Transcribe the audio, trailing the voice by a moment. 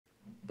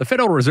The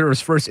Federal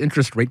Reserve's first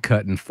interest rate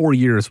cut in 4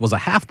 years was a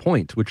half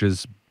point, which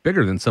is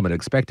bigger than some had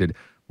expected.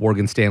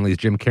 Morgan Stanley's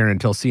Jim Kerschner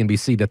tells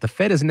CNBC that the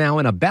Fed is now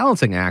in a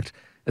balancing act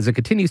as it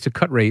continues to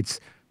cut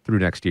rates through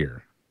next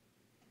year.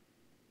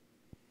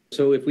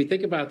 So if we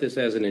think about this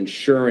as an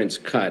insurance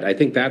cut, I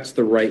think that's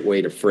the right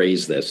way to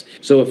phrase this.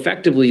 So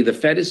effectively, the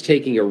Fed is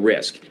taking a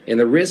risk. And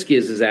the risk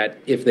is that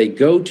if they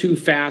go too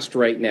fast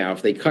right now,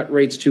 if they cut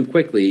rates too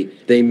quickly,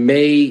 they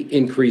may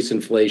increase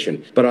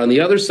inflation. But on the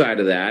other side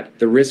of that,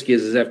 the risk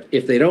is that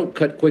if they don't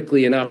cut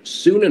quickly enough,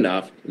 soon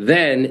enough,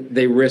 then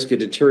they risk a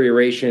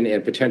deterioration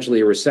and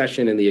potentially a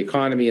recession in the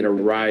economy and a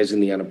rise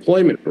in the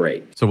unemployment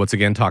rate. So once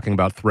again, talking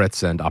about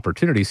threats and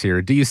opportunities here,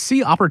 do you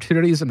see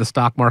opportunities in the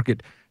stock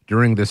market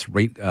during this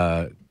rate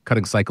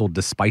cutting cycle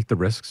despite the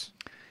risks?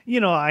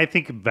 I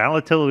think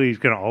volatility is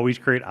going to always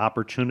create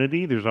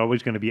opportunity. There's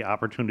always going to be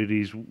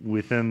opportunities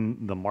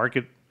within the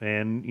market.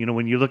 And,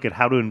 when you look at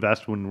how to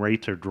invest when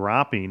rates are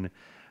dropping,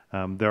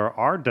 there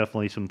are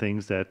definitely some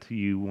things that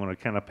you want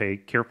to kind of pay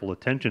careful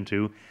attention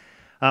to.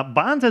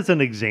 Bonds, as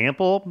an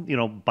example,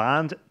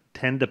 bonds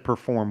tend to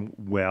perform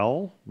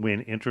well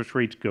when interest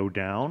rates go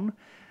down.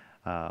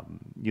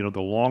 The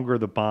longer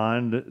the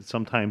bond,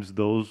 sometimes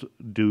those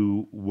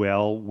do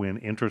well when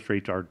interest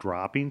rates are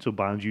dropping. So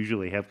bonds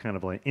usually have kind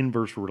of an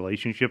inverse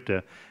relationship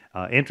to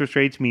interest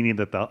rates, meaning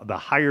that the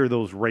higher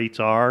those rates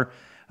are,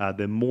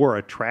 the more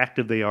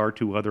attractive they are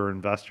to other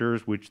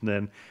investors, which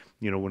then,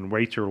 when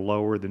rates are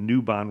lower, the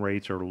new bond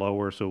rates are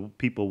lower. So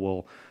people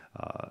will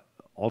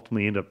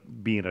ultimately end up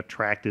being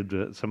attracted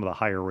to some of the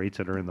higher rates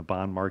that are in the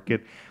bond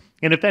market.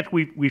 And in fact,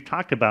 we've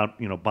talked about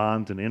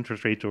bonds and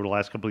interest rates over the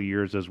last couple of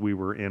years as we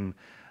were in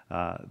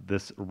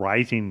this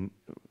rising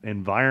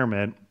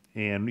environment,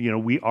 and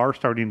we are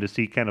starting to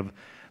see kind of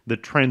the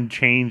trend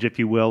change, if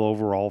you will,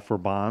 overall for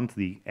bonds.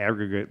 The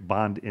aggregate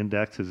bond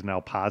index is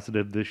now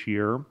positive this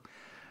year.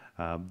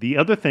 The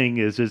other thing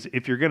is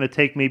if you're going to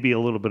take maybe a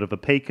little bit of a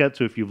pay cut,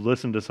 so if you've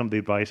listened to some of the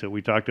advice that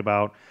we talked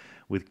about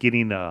with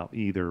getting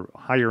either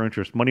higher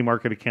interest money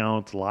market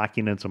accounts,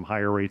 locking in some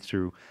higher rates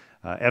through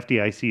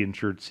FDIC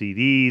insured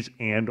CDs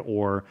and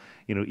or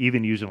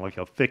even using like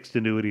a fixed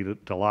annuity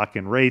to lock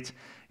in rates.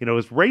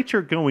 As rates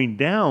are going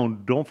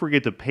down, don't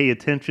forget to pay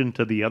attention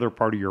to the other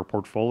part of your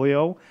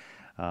portfolio.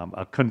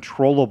 A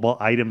controllable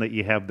item that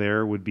you have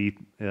there would be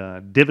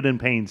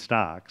dividend paying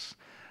stocks,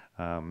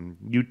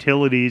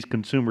 utilities,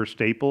 consumer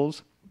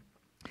staples.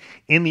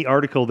 In the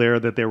article there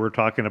that they were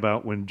talking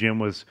about when Jim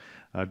was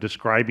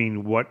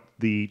describing what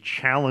the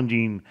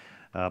challenging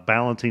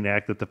balancing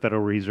act that the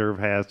Federal Reserve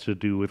has to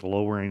do with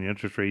lowering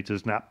interest rates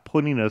is not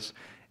putting us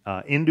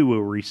into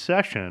a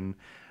recession.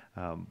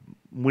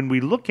 When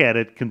we look at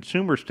it,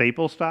 consumer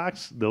staple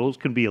stocks, those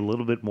can be a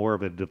little bit more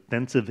of a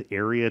defensive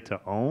area to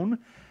own.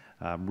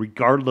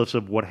 Regardless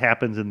of what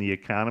happens in the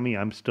economy,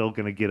 I'm still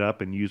going to get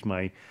up and use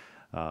my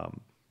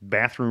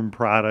bathroom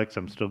products.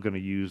 I'm still going to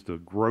use the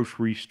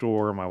grocery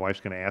store. My wife's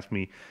going to ask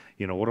me,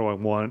 what do I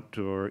want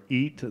to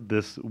eat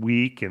this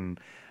week? And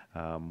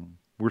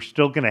we're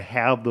still going to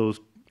have those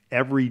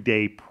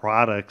everyday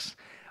products.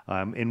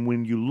 And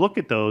when you look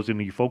at those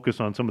and you focus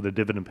on some of the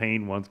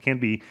dividend-paying ones, can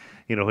be,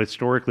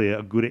 historically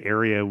a good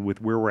area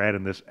with where we're at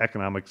in this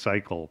economic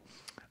cycle.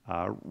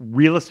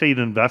 Real estate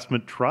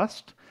investment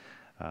trust,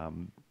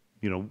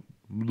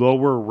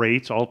 lower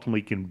rates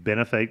ultimately can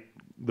benefit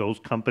those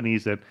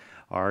companies that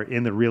are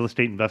in the real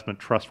estate investment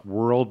trust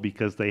world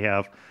because they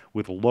have,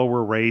 with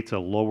lower rates, a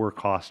lower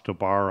cost to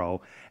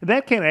borrow. And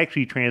that can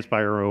actually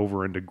transpire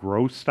over into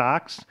growth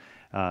stocks.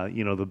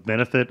 The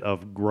benefit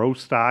of growth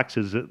stocks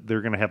is that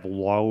they're going to have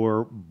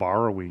lower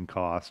borrowing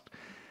cost.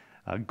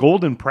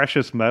 Gold and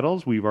precious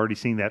metals, we've already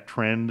seen that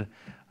trend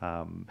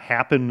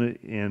happen,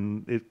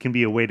 and it can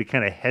be a way to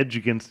kind of hedge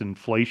against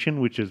inflation,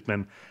 which has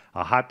been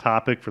a hot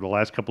topic for the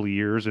last couple of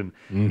years, and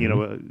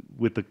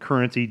with the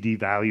currency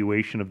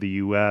devaluation of the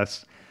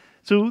U.S.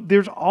 So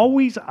there's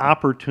always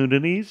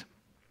opportunities.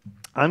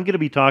 I'm going to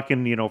be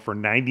talking, for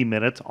 90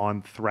 minutes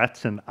on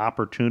threats and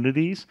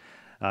opportunities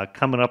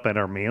coming up at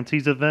our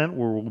Mancy's event,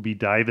 where we'll be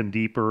diving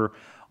deeper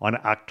on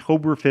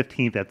October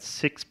 15th at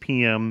 6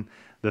 p.m.,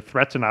 the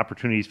threats and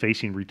opportunities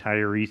facing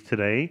retirees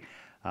today.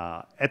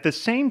 At the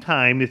same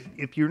time,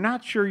 if you're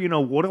not sure,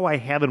 what do I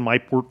have in my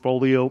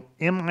portfolio?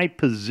 Am I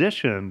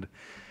positioned?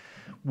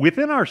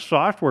 Within our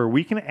software,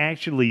 we can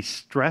actually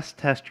stress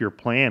test your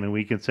plan, and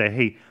we can say,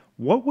 hey,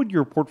 what would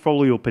your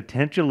portfolio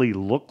potentially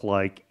look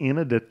like in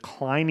a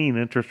declining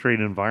interest rate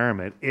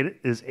environment?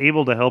 It is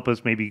able to help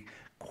us maybe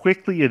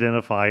quickly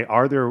identify,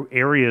 are there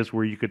areas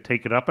where you could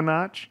take it up a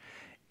notch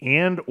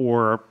and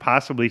or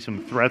possibly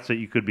some threats that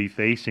you could be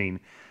facing.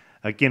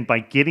 Again, by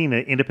getting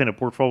an independent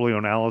portfolio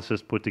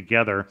analysis put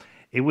together,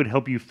 it would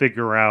help you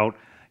figure out,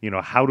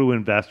 how to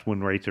invest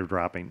when rates are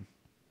dropping.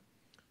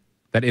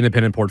 That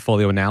independent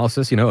portfolio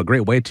analysis, a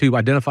great way to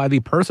identify the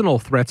personal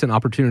threats and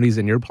opportunities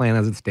in your plan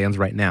as it stands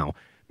right now.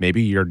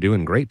 Maybe you're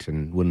doing great,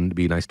 and wouldn't it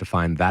be nice to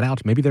find that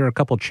out? Maybe there are a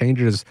couple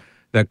changes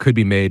that could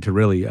be made to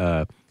really,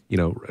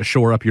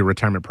 shore up your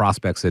retirement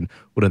prospects. And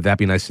wouldn't that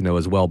be nice to know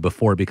as well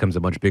before it becomes a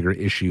much bigger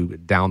issue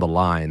down the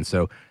line?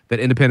 So that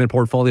independent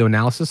portfolio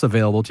analysis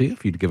available to you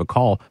if you'd give a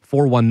call,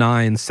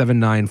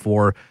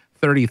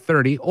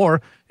 419-794-3030.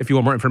 Or if you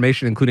want more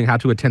information, including how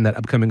to attend that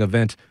upcoming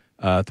event,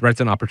 Threats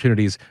and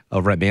Opportunities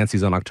over at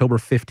Mancy's on October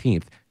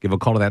 15th, give a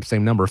call to that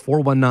same number,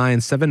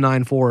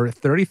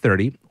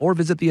 419-794-3030, or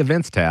visit the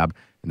events tab,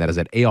 and that is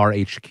at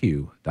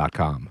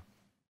arhq.com.